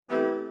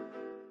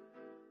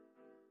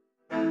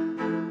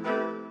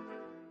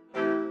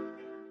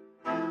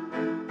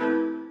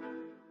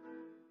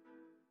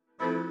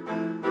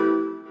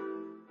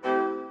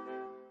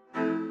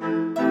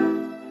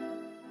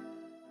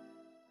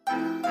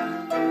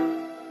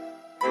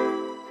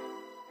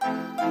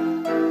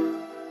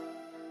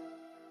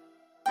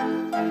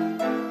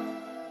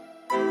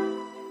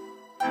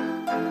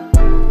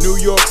New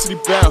York City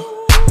bound,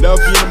 love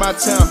being in my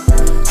town.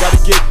 Gotta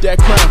get that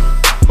crown.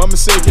 Mama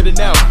say get it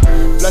now.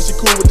 Flashy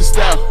cool with the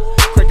style.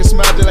 Crack a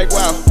smile, they like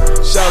wow.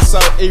 Shouts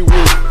out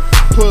A-Woo.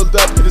 Pulled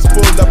up, hit his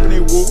pulled up and they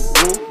woo,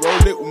 woo.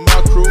 Roll it with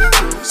my crew.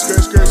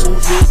 Skirt,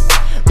 who's who?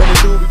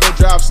 Better do, we gon'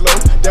 drive slow.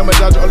 Damn, I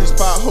dodge all these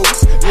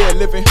potholes. Yeah,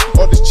 living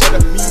all this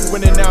cheddar. Me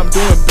winning, now I'm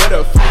doing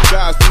better. For you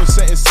guys doing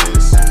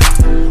sentences.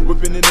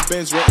 Whipping in the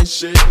Benz, renting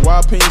shit.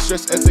 Wild pain,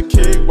 stress as a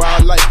kid.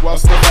 Wild life, wild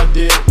stuff I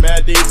did.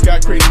 Mad days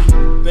got crazy.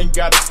 Thank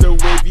God it's still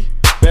wavy.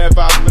 Bad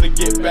vibes, better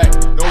get back.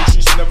 No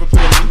trees should never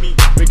play with me.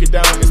 Break it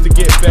down, it's to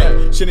get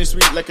back. Shit ain't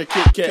sweet like a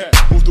Kit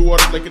Kat. Move the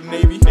water like a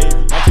Navy.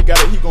 Auntie got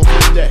it, he gon'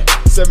 flip that.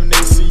 7A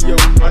CEO,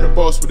 I'm the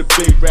boss with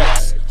the big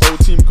racks. Whole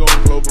team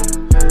going global.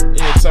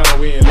 In town,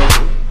 we ain't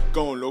local.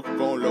 Going local,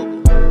 going local.